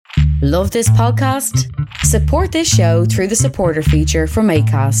Love this podcast? Support this show through the supporter feature from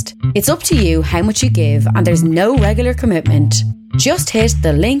Acast. It's up to you how much you give, and there's no regular commitment. Just hit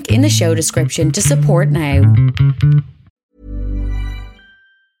the link in the show description to support now.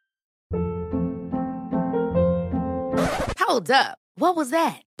 Hold up. What was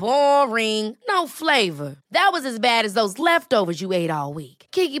that? Boring. No flavor. That was as bad as those leftovers you ate all week.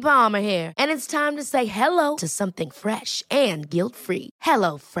 Keke Palmer here. And it's time to say hello to something fresh and guilt-free.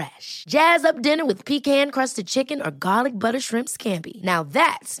 Hello Fresh. Jazz up dinner with pecan-crusted chicken or garlic butter shrimp scampi. Now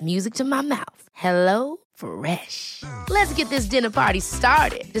that's music to my mouth. Hello Fresh. Let's get this dinner party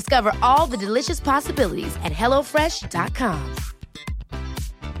started. Discover all the delicious possibilities at hellofresh.com.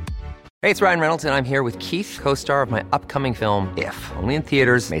 Hey, it's Ryan Reynolds, and I'm here with Keith, co-star of my upcoming film, If, only in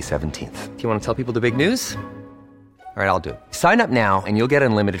theaters May 17th. Do you want to tell people the big news? All right, I'll do it. Sign up now and you'll get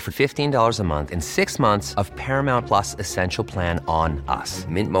unlimited for $15 a month and 6 months of Paramount Plus Essential Plan on us.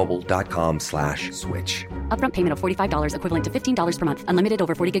 MintMobile.com/switch. Upfront payment of $45 equivalent to $15 per month. Unlimited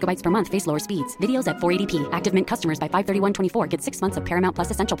over 40 gigabytes per month. Face lower speeds. Videos at 480p. Active Mint customers by 531.24 get 6 months of Paramount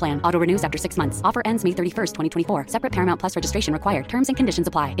Plus Essential Plan. Auto renews after 6 months. Offer ends May 31st, 2024. Separate Paramount Plus registration required. Terms and conditions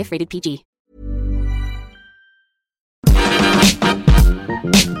apply if rated PG.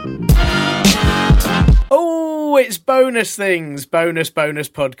 Oh, it's bonus things, bonus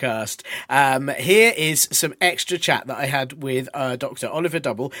podcast. Here is some extra chat that I had with Dr. Oliver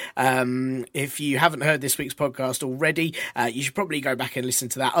Double. If you haven't heard this week's podcast already, you should probably go back and listen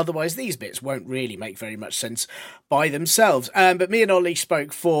to that. Otherwise, these bits won't really make very much sense by themselves. But me and Ollie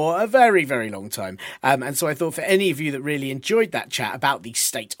spoke for a very, very long time. And so I thought for any of you that really enjoyed that chat about the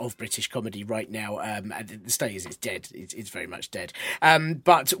state of British comedy right now, and the state is it's dead. It's very much dead.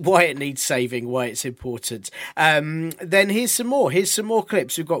 But why it needs saving, why it's important. Then here's some more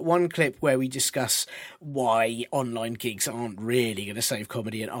clips. We've got one clip where we discuss why online gigs aren't really going to save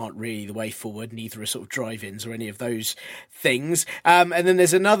comedy and aren't really the way forward. Neither are sort of drive-ins or any of those things. And then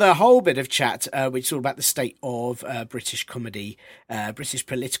there's another whole bit of chat which is all about the state of British comedy, British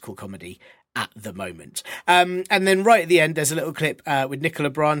political comedy at the moment. And then right at the end, there's a little clip with Nicola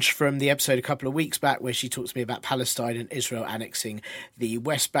Branch from the episode a couple of weeks back where she talks to me about Palestine and Israel annexing the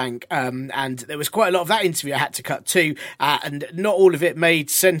West Bank. And there was quite a lot of that interview I had to cut too. And not all of it made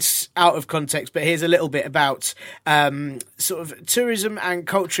sense out of context, but here's a little bit about sort of tourism and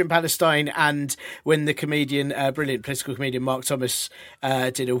culture in Palestine, and when the comedian, brilliant political comedian Mark Thomas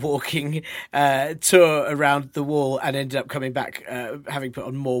did a walking tour around the wall and ended up coming back having put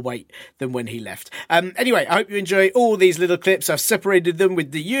on more weight than when he left. Anyway, I hope you enjoy all these little clips. I've separated them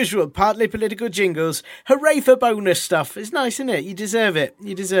with the usual partly political jingles. Hooray for bonus stuff. It's nice, isn't it? You deserve it.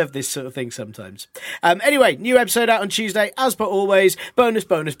 You deserve this sort of thing sometimes. Anyway, new episode out on Tuesday, as per always. Bonus.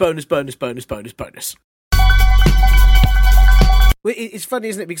 Well, it's funny,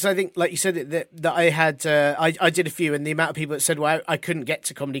 isn't it? Because I think, like you said, that I had, I did a few, and the amount of people that said, well, I couldn't get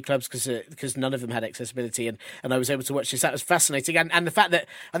to comedy clubs because none of them had accessibility, and I was able to watch this. That was fascinating. And the fact that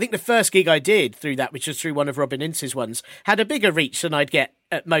I think the first gig I did through that, which was through one of Robin Ince's ones, had a bigger reach than I'd get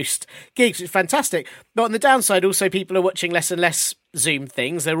at most gigs. It's fantastic. But on the downside, also, people are watching less and less Zoom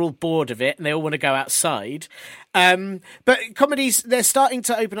things. They're all bored of it and they all want to go outside. But comedies, they're starting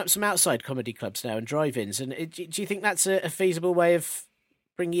to open up some outside comedy clubs now and drive-ins. And do you think that's a feasible way of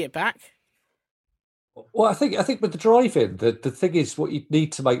bringing it back? Well, I think with the drive-in, the thing is, what you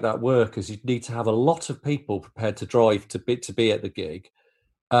need to make that work is you need to have a lot of people prepared to drive to be at the gig.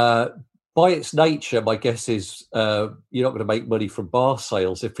 By its nature, my guess is you're not going to make money from bar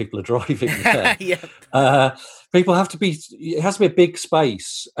sales if people are driving there. Yeah. People have to be. It has to be a big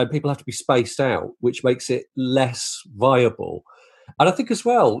space, and people have to be spaced out, which makes it less viable. And I think as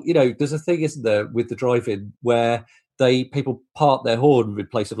well, there's a thing, isn't there, with the drive-in where people part their horn in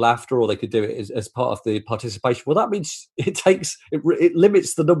place of laughter, or they could do it as part of the participation. Well, that means it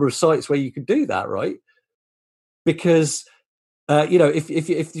limits the number of sites where you can do that, right? Because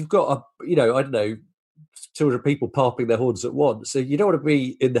if you've got I don't know, 200 people parking their horns at once, so you don't want to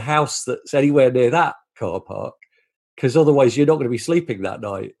be in the house that's anywhere near that car park, because otherwise you're not going to be sleeping that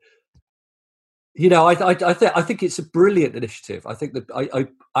night. I think it's a brilliant initiative. I think that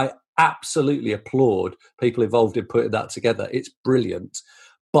I absolutely applaud people involved in putting that together. It's brilliant,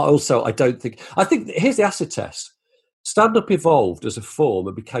 but also I think here's the acid test. Stand-up evolved as a form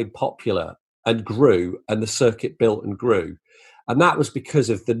and became popular and grew, and the circuit built and grew. And that was because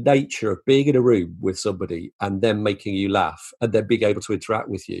of the nature of being in a room with somebody and them making you laugh and then being able to interact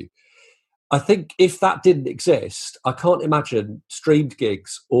with you. I think if that didn't exist, I can't imagine streamed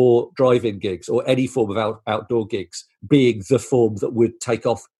gigs or drive-in gigs or any form of outdoor gigs being the form that would take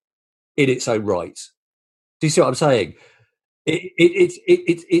off in its own right. Do you see what I'm saying?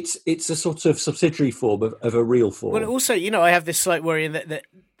 It's a sort of subsidiary form of a real form. Well, also, I have this slight worry in that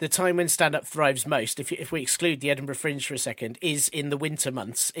the time when stand-up thrives most, if we exclude the Edinburgh Fringe for a second, is in the winter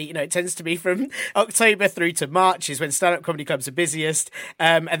months. It tends to be from October through to March is when stand-up comedy clubs are busiest,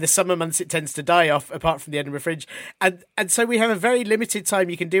 and the summer months it tends to die off, apart from the Edinburgh Fringe. And so we have a very limited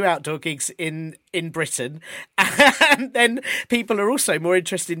time you can do outdoor gigs in Britain, and then people are also more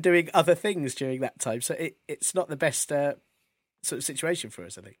interested in doing other things during that time. So it's not the best sort of situation for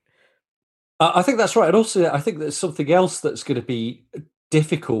us, I think. I think that's right. And also, I think there's something else that's going to be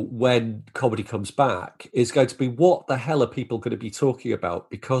difficult when comedy comes back is going to be what the hell are people going to be talking about?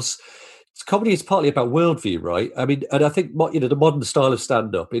 Because comedy is partly about worldview, right? I mean, and I think the modern style of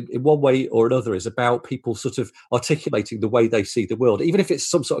stand-up in one way or another is about people sort of articulating the way they see the world, even if it's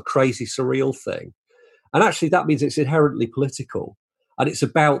some sort of crazy, surreal thing. And actually that means it's inherently political. And it's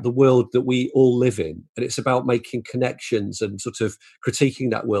about the world that we all live in. And it's about making connections and sort of critiquing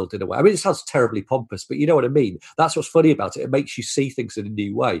that world in a way. I mean, it sounds terribly pompous, but you know what I mean? That's what's funny about it. It makes you see things in a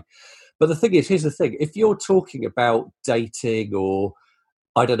new way. But the thing is, here's the thing. If you're talking about dating or,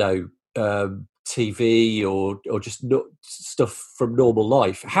 I don't know, TV or just stuff from normal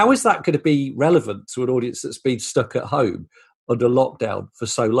life, how is that going to be relevant to an audience that's been stuck at home under lockdown for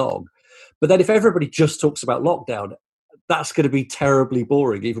so long? But then if everybody just talks about lockdown, that's going to be terribly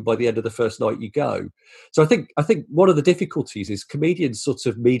boring, even by the end of the first night you go. So I think one of the difficulties is comedians sort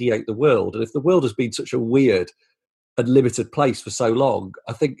of mediate the world. And if the world has been such a weird and limited place for so long,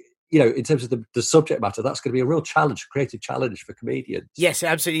 I think, in terms of the subject matter, that's going to be a real challenge, a creative challenge for comedians. Yes,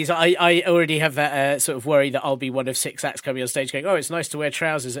 absolutely. So I already have that sort of worry that I'll be one of 6 acts coming on stage going, oh, it's nice to wear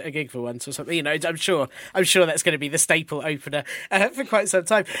trousers at a gig for once or something. I'm sure that's going to be the staple opener for quite some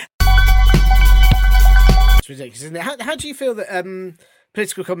time. It's ridiculous, isn't it? How do you feel that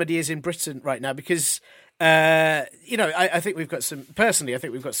political comedy is in Britain right now? Because I think we've got some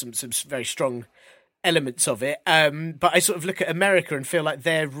very strong elements of it. But I sort of look at America and feel like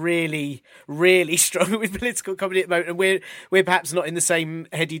they're really, really strong with political comedy at the moment, and we're perhaps not in the same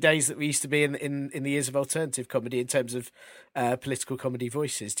heady days that we used to be in the years of alternative comedy in terms of political comedy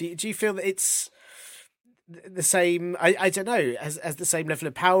voices. Do you feel that it's the same, I don't know, as the same level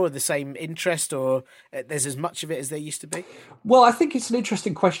of power, the same interest, or there's as much of it as there used to be? Well, I think it's an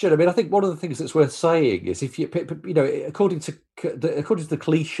interesting question. I mean, I think one of the things that's worth saying is if according to the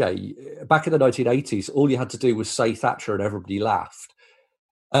cliche, back in the 1980s, all you had to do was say Thatcher and everybody laughed.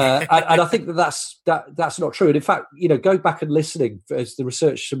 And I think that's not true. And in fact, go back and listening as the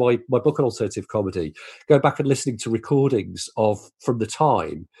research to my book on alternative comedy, go back and listening to recordings from the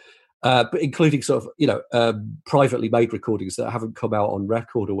time. But including sort of, privately made recordings that haven't come out on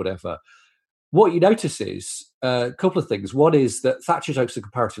record or whatever. What you notice is a couple of things. One is that Thatcher jokes are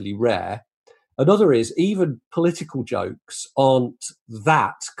comparatively rare. Another is even political jokes aren't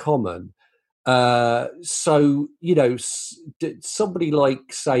that common. So, somebody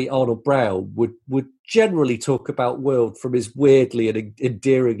like, say, Arnold Brown would generally talk about world from his weirdly and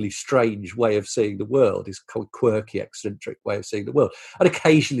endearingly strange way of seeing the world, his quirky, eccentric way of seeing the world. And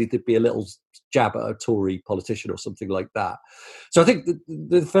occasionally there'd be a little jab at a Tory politician or something like that. So I think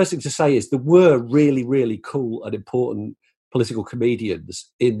the first thing to say is there were really, really cool and important political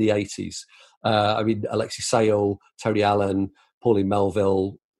comedians in the 80s. Alexei Sayle, Tony Allen, Pauline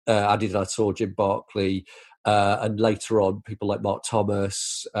Melville, Andy Dinator, Jim Barclay, and later on people like Mark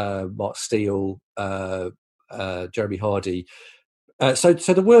Thomas, Mark Steele, Jeremy Hardy. So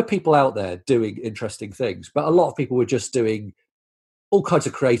there were people out there doing interesting things, but a lot of people were just doing all kinds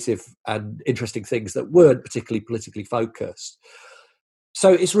of creative and interesting things that weren't particularly politically focused.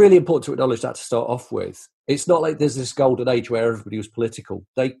 So it's really important to acknowledge that to start off with. It's not like there's this golden age where everybody was political.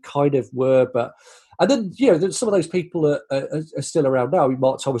 They kind of were, but... And then, some of those people are still around now. I mean,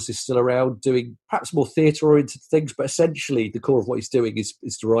 Mark Thomas is still around doing perhaps more theatre-oriented things, but essentially the core of what he's doing is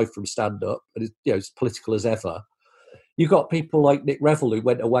derived from stand-up, and it's political as ever. You've got people like Nick Revell, who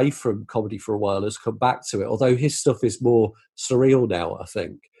went away from comedy for a while, has come back to it, although his stuff is more surreal now, I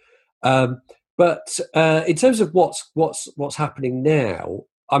think. But in terms of what's happening now,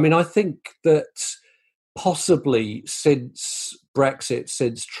 I mean, I think that possibly since Brexit,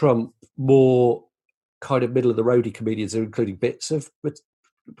 since Trump, more kind of middle-of-the-roady comedians are including bits of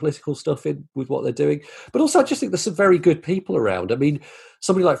political stuff in with what they're doing. But also I just think there's some very good people around. I mean,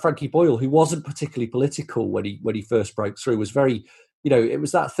 somebody like Frankie Boyle, who wasn't particularly political when he first broke through, was very, it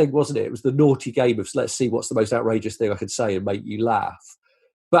was that thing, wasn't it? It was the naughty game of let's see what's the most outrageous thing I can say and make you laugh.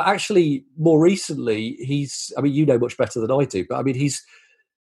 But actually, more recently, you know much better than I do, but I mean, he's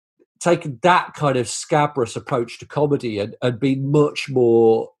taken that kind of scabrous approach to comedy and been much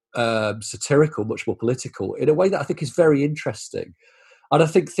more satirical, much more political, in a way that I think is very interesting. And I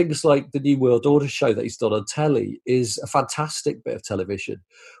think things like the New World Order show that he's done on telly is a fantastic bit of television,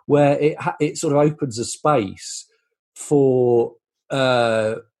 where it sort of opens a space for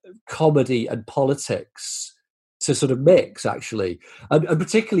comedy and politics to sort of mix, actually, and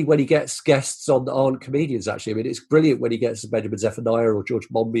particularly when he gets guests on that aren't comedians. Actually, I mean, it's brilliant when he gets Benjamin Zephaniah or George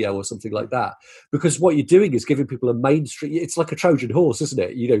Monbiot or something like that, because what you're doing is giving people a mainstream. It's like a Trojan horse, isn't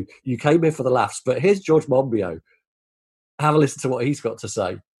it? You know, you came here for the laughs, but here's George Monbiot. Have a listen to what he's got to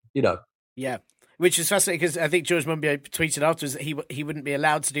say. You know, yeah. Which is fascinating, because I think George Monbiot tweeted afterwards that he wouldn't be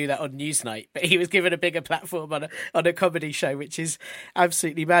allowed to do that on Newsnight, but he was given a bigger platform on a comedy show, which is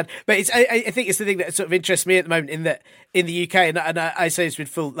absolutely mad. But I think it's the thing that sort of interests me at the moment, in that in the UK, and I say this with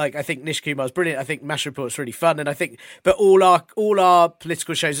full, like, I think Nish Kumar's brilliant. I think MASH Report's really fun, and I think, but all our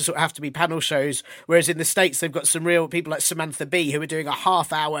political shows sort of have to be panel shows, whereas in the States they've got some real people like Samantha Bee who are doing a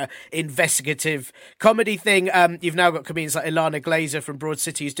half-hour investigative comedy thing. You've now got comedians like Ilana Glazer from Broad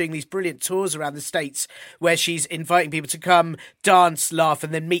City who's doing these brilliant tours around the States where she's inviting people to come, dance, laugh,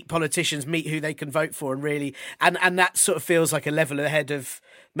 and then meet politicians, meet who they can vote for, and really, and that sort of feels like a level ahead of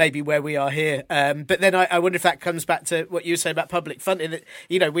maybe where we are here. But then I wonder if that comes back to what you were saying about public funding, that,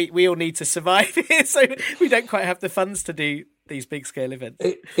 you know, we all need to survive here, so we don't quite have the funds to do these big scale events.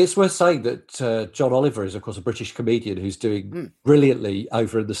 It's worth saying that John Oliver is, of course, a British comedian who's doing brilliantly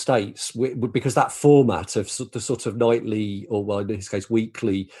over in the States, because that format of the sort of nightly, or well, in this case,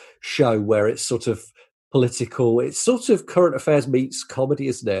 weekly show where it's sort of political, it's sort of current affairs meets comedy,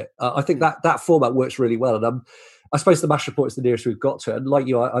 isn't it? I think that format works really well, and I suppose the MASH Report is the nearest we've got to it. And like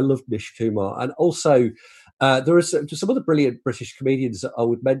you, I love Nish Kumar, and also there are some other brilliant British comedians that I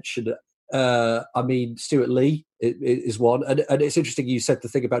would mention. I mean, Stuart Lee is one, and it's interesting you said the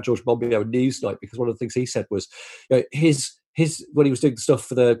thing about George Monbiot and Newsnight, because one of the things he said was, you know, his when he was doing the stuff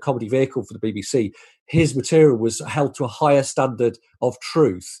for the comedy vehicle for the BBC, his material was held to a higher standard of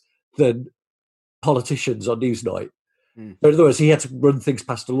truth than politicians on Newsnight. So in other words, he had to run things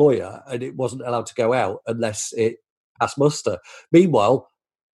past a lawyer, and it wasn't allowed to go out unless it passed muster. Meanwhile,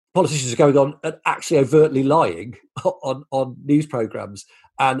 politicians are going on and actually overtly lying on news programmes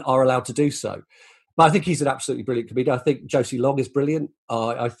and are allowed to do so. But I think he's an absolutely brilliant comedian. I think Josie Long is brilliant.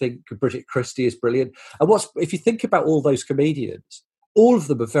 I think Bridget Christie is brilliant. And if you think about all those comedians, all of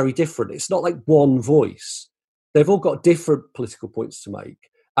them are very different. It's not like one voice. They've all got different political points to make,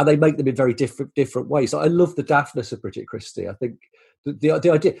 and they make them in very different ways. I love the daftness of Bridget Christie. I think the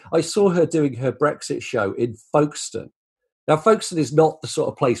idea. I saw her doing her Brexit show in Folkestone. Now, Folkestone is not the sort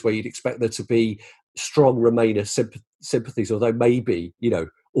of place where you'd expect there to be strong Remainer sympathies, although maybe, you know,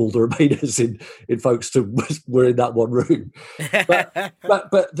 all the Remainers in Folkestone were in that one room.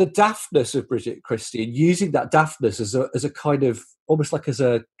 But the daftness of Bridget Christie, and using that daftness as a kind of, almost like as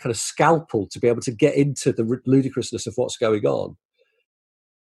a kind of scalpel to be able to get into the ludicrousness of what's going on,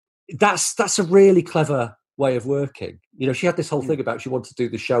 that's a really clever way of working. You know, she had this whole thing about she wanted to do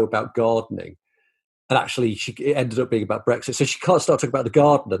the show about gardening, and actually it ended up being about Brexit. So she can't start talking about the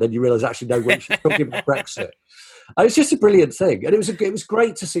garden, and then you realise actually no, when she's talking about Brexit. And it's just a brilliant thing, and it was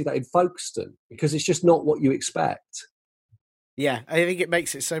great to see that in Folkestone, because it's just not what you expect. Yeah, I think it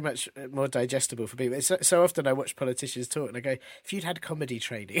makes it so much more digestible for people. It's so often I watch politicians talk and I go, if you'd had comedy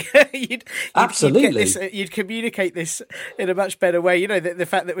training, absolutely, you'd communicate this in a much better way. You know, the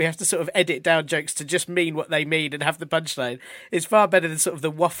fact that we have to sort of edit down jokes to just mean what they mean and have the punchline is far better than sort of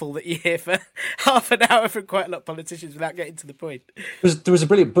the waffle that you hear for half an hour from quite a lot of politicians without getting to the point. There was a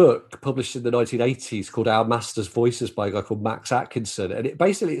brilliant book published in the 1980s called Our Master's Voices by a guy called Max Atkinson, and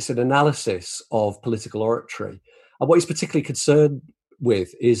it's an analysis of political oratory. And what he's particularly concerned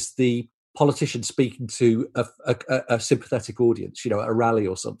with is the politician speaking to a sympathetic audience, you know, at a rally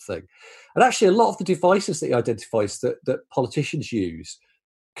or something. And actually, a lot of the devices that he identifies that politicians use,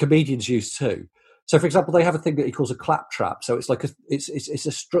 comedians use too. So, for example, they have a thing that he calls a claptrap. So it's like it's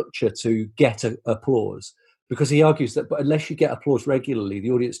a structure to get applause, because he argues that unless you get applause regularly,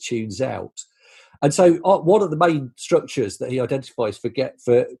 the audience tunes out. And so one of the main structures that he identifies for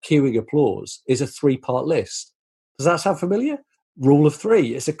queuing applause is a 3-part list. Does that sound familiar? Rule of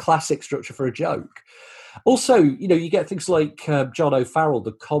 3. It's a classic structure for a joke. Also, you know, you get things like John O'Farrell,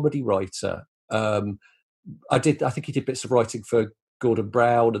 the comedy writer. I think he did bits of writing for Gordon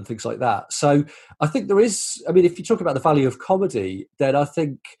Brown and things like that. So I think there is, I mean, if you talk about the value of comedy, then I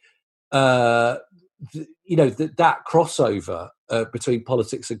think, you know, that crossover between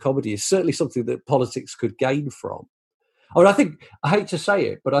politics and comedy is certainly something that politics could gain from. I mean, I hate to say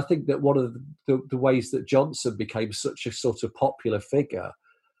it, but I think that one of the ways that Johnson became such a sort of popular figure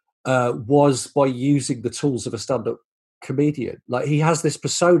was by using the tools of a stand-up comedian. Like, he has this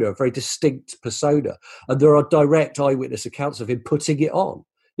persona, a very distinct persona, and there are direct eyewitness accounts of him putting it on.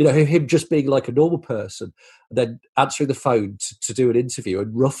 You know, him just being like a normal person, and then answering the phone to do an interview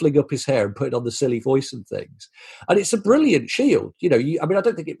and ruffling up his hair and putting on the silly voice and things. And it's a brilliant shield. You know, I mean, I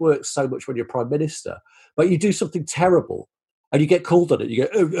don't think it works so much when you're prime minister, but you do something terrible and you get called on it. You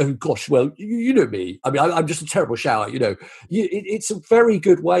go, oh gosh, well, you know me. I mean, I'm just a terrible shower. You know, it's a very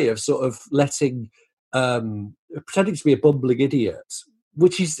good way of sort of letting, pretending to be a bumbling idiot,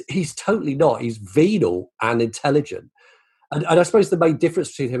 which he's totally not. He's venal and intelligent. And I suppose the main difference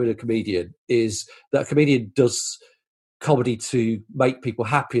between him and a comedian is that a comedian does comedy to make people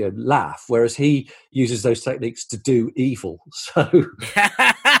happy and laugh, whereas he uses those techniques to do evil. So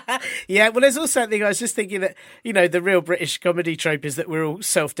yeah, well, there's also something I was just thinking that, you know, the real British comedy trope is that we're all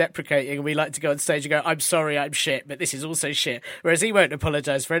self-deprecating and we like to go on stage and go, I'm sorry, I'm shit, but this is also shit. Whereas he won't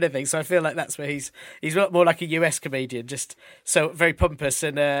apologise for anything. So I feel like that's where he's a lot more like a US comedian, just so very pompous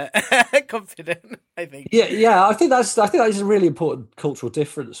and confident, I think. Yeah. I think that is a really important cultural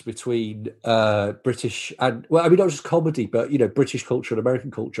difference between British and, well, I mean, not just comedy, but, you know, British culture and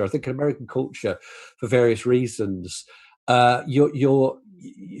American culture. I think in American culture, for various reasons, your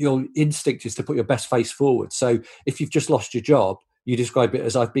instinct is to put your best face forward. So if you've just lost your job, you describe it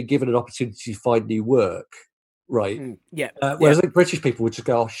as, I've been given an opportunity to find new work, right? Whereas I think British people would just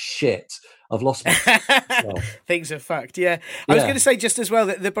go, oh shit, I've lost my job. Things are fucked. I was going to say just as well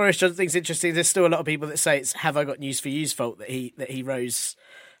that the Boris Johnson thing's interesting. There's still a lot of people that say it's "Have I Got News for You's" fault that he rose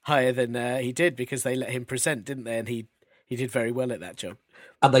higher than he did, because they let him present, didn't they? And he did very well at that job.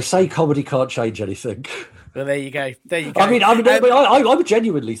 And they say comedy can't change anything. Well, there you go. I mean, I would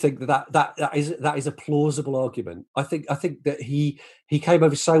genuinely think that is a plausible argument. I think that he came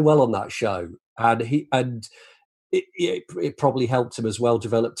over so well on that show, and it probably helped him as well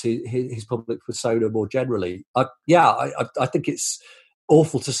develop his public persona more generally. I think it's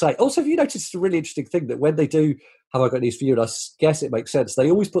awful to say. Also, have you noticed it's a really interesting thing that when they do "Have I Got News for You," and I guess it makes sense, they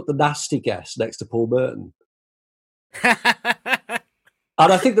always put the nasty guest next to Paul Merton.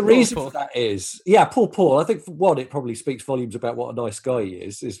 And I think the reason for that is, poor Paul. I think, for one, it probably speaks volumes about what a nice guy he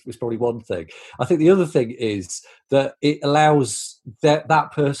is probably one thing. I think the other thing is that it allows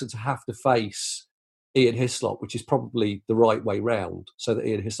that person to have to face Ian Hislop, which is probably the right way round, so that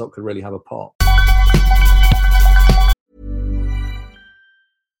Ian Hislop can really have a pop.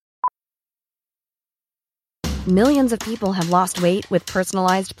 Millions of people have lost weight with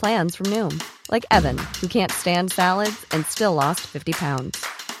personalized plans from Noom. Like Evan, who can't stand salads and still lost 50 pounds.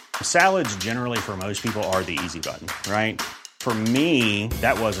 Salads generally for most people are the easy button, right? For me,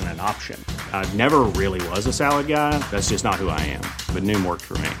 that wasn't an option. I never really was a salad guy. That's just not who I am. But Noom worked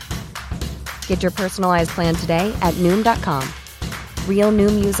for me. Get your personalized plan today at Noom.com. Real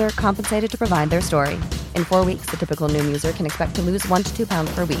Noom user compensated to provide their story. In 4 weeks, the typical Noom user can expect to lose 1 to 2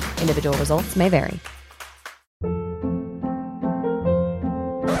 pounds per week. Individual results may vary.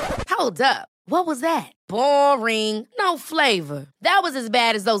 Hold up. What was that? Boring. No flavor. That was as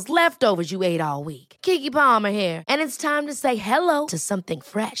bad as those leftovers you ate all week. Keke Palmer here. And it's time to say hello to something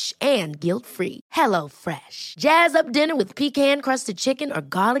fresh and guilt-free. Hello Fresh. Jazz up dinner with pecan-crusted chicken or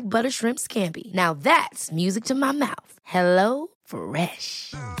garlic butter shrimp scampi. Now that's music to my mouth. Hello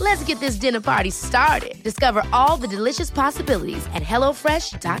Fresh. Let's get this dinner party started. Discover all the delicious possibilities at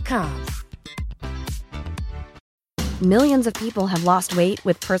HelloFresh.com. Millions of people have lost weight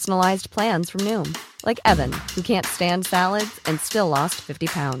with personalized plans from Noom. Like Evan, who can't stand salads and still lost 50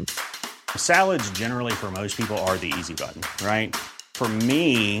 pounds. Salads generally for most people are the easy button, right? For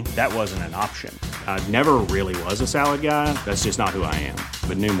me, that wasn't an option. I never really was a salad guy. That's just not who I am.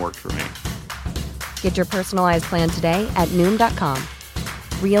 But Noom worked for me. Get your personalized plan today at Noom.com.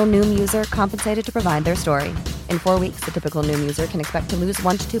 Real Noom user compensated to provide their story. In 4 weeks, the typical Noom user can expect to lose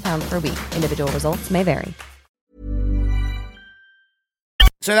 1 to 2 pounds per week. Individual results may vary.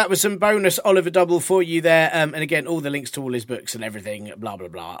 So that was some bonus Oliver Double for you there. And again, all the links to all his books and everything, blah, blah,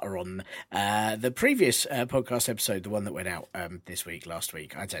 blah, are on the previous podcast episode, the one that went out last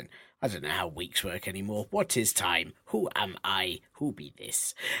week. I don't know how weeks work anymore. What is time? Who am I? Who be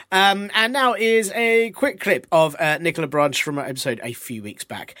this? And now is a quick clip of Nicola Branch from our episode a few weeks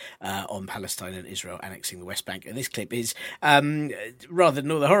back on Palestine and Israel annexing the West Bank. And this clip is, rather than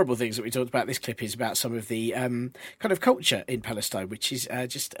all the horrible things that we talked about, this clip is about some of the kind of culture in Palestine, which is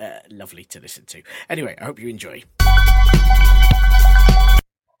just lovely to listen to. Anyway, I hope you enjoy. That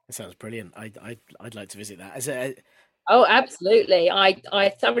sounds brilliant. I'd like to visit that. Oh, absolutely. I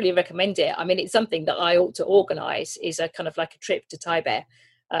thoroughly recommend it. I mean, it's something that I ought to organise, is a kind of like a trip to Tibet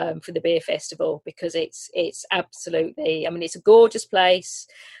for the beer festival, because it's absolutely, I mean, it's a gorgeous place.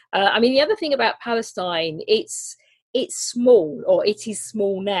 I mean, the other thing about Palestine, it's it's small, or it is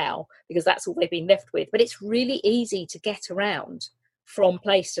small now because that's all they've been left with, but it's really easy to get around from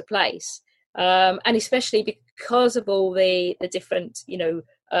place to place. And especially because of all the different,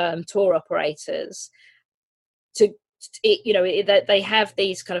 tour operators, they have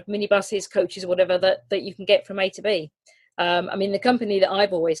these kind of minibuses, coaches, or whatever that you can get from A to B. The company that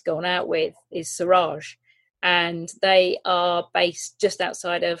I've always gone out with is Siraj, and they are based just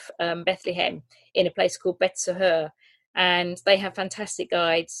outside of Bethlehem in a place called Bet Sahur, and they have fantastic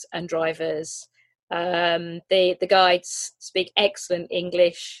guides and drivers. The guides speak excellent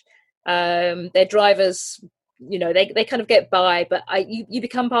English. Their drivers, they kind of get by, but you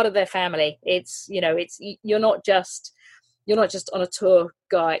become part of their family. It's you're not just on a tour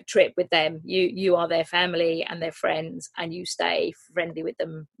guide trip with them. You are their family and their friends, and you stay friendly with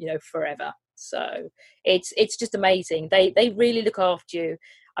them, forever. So it's just amazing. They really look after you.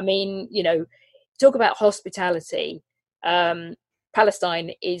 Talk about hospitality.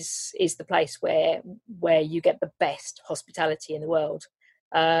 Palestine is the place where you get the best hospitality in the world.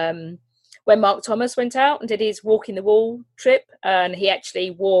 When Mark Thomas went out and did his Walking the Wall trip, and he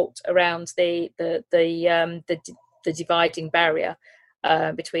actually walked around the dividing barrier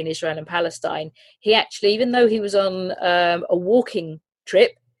between Israel and Palestine, he actually, even though he was on a walking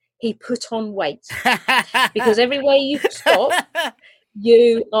trip, he put on weight because everywhere you stop,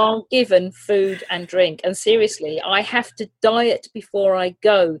 you are given food and drink. And seriously, I have to diet before I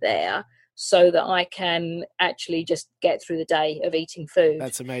go there so that I can actually just get through the day of eating food.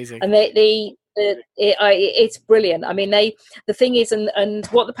 That's amazing. And it's brilliant. The thing is, and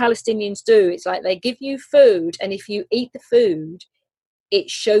what the Palestinians do, it's like they give you food, and if you eat the food, it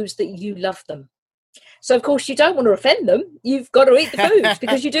shows that you love them. So, of course, you don't want to offend them. You've got to eat the food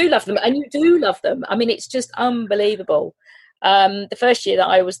because you do love them, and you do love them. It's just unbelievable. The first year that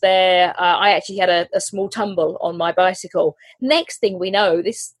I was there, I actually had a small tumble on my bicycle. Next thing we know,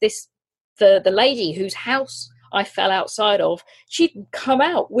 the lady whose house I fell outside of, she'd come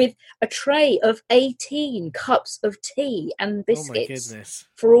out with a tray of 18 cups of tea and biscuits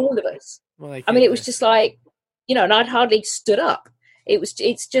for all of us. It was just like, and I'd hardly stood up.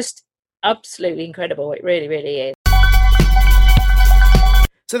 It's just absolutely incredible. It really, really is.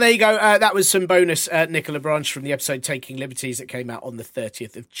 So there you go. That was some bonus Nicola Branch from the episode Taking Liberties that came out on the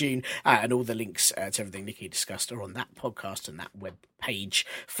 30th of June. And all the links to everything Nikki discussed are on that podcast and that web page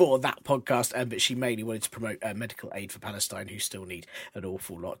for that podcast. But she mainly wanted to promote medical aid for Palestine, who still need an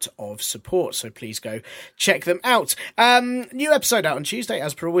awful lot of support. So please go check them out. New episode out on Tuesday.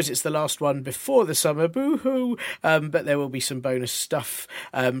 As per always, it's the last one before the summer. Boo-hoo. But there will be some bonus stuff,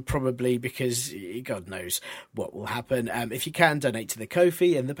 probably, because God knows what will happen. If you can, donate to the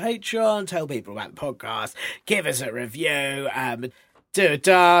Ko-fi and the Patreon, tell people about the podcast, give us a review, do a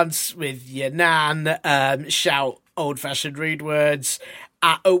dance with your nan, shout old-fashioned rude words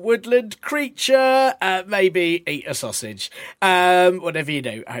at a woodland creature, maybe eat a sausage, whatever you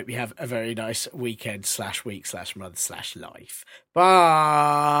do. I hope you have a very nice weekend /week/month/life. Bye.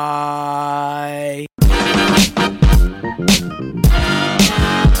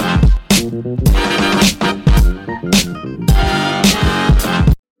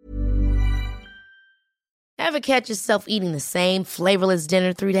 Ever catch yourself eating the same flavorless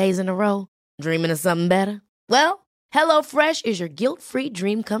dinner 3 days in a row? Dreaming of something better? Well, HelloFresh is your guilt-free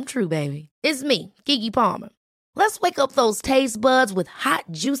dream come true, baby. It's me, Keke Palmer. Let's wake up those taste buds with hot,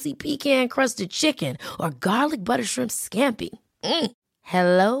 juicy pecan-crusted chicken or garlic butter shrimp scampi.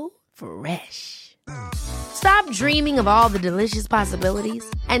 Hello Fresh. Stop dreaming of all the delicious possibilities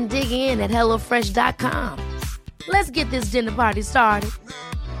and dig in at HelloFresh.com. Let's get this dinner party started.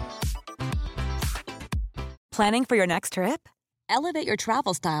 Planning for your next trip? Elevate your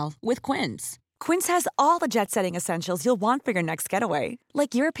travel style with Quince. Quince has all the jet-setting essentials you'll want for your next getaway,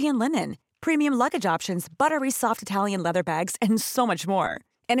 like European linen, premium luggage options, buttery soft Italian leather bags, and so much more.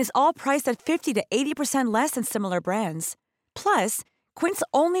 And is all priced at 50 to 80% less than similar brands. Plus, Quince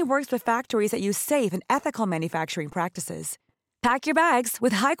only works with factories that use safe and ethical manufacturing practices. Pack your bags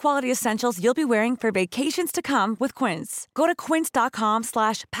with high-quality essentials you'll be wearing for vacations to come with Quince. Go to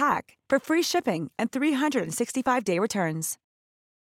quince.com/pack for free shipping and 365-day returns.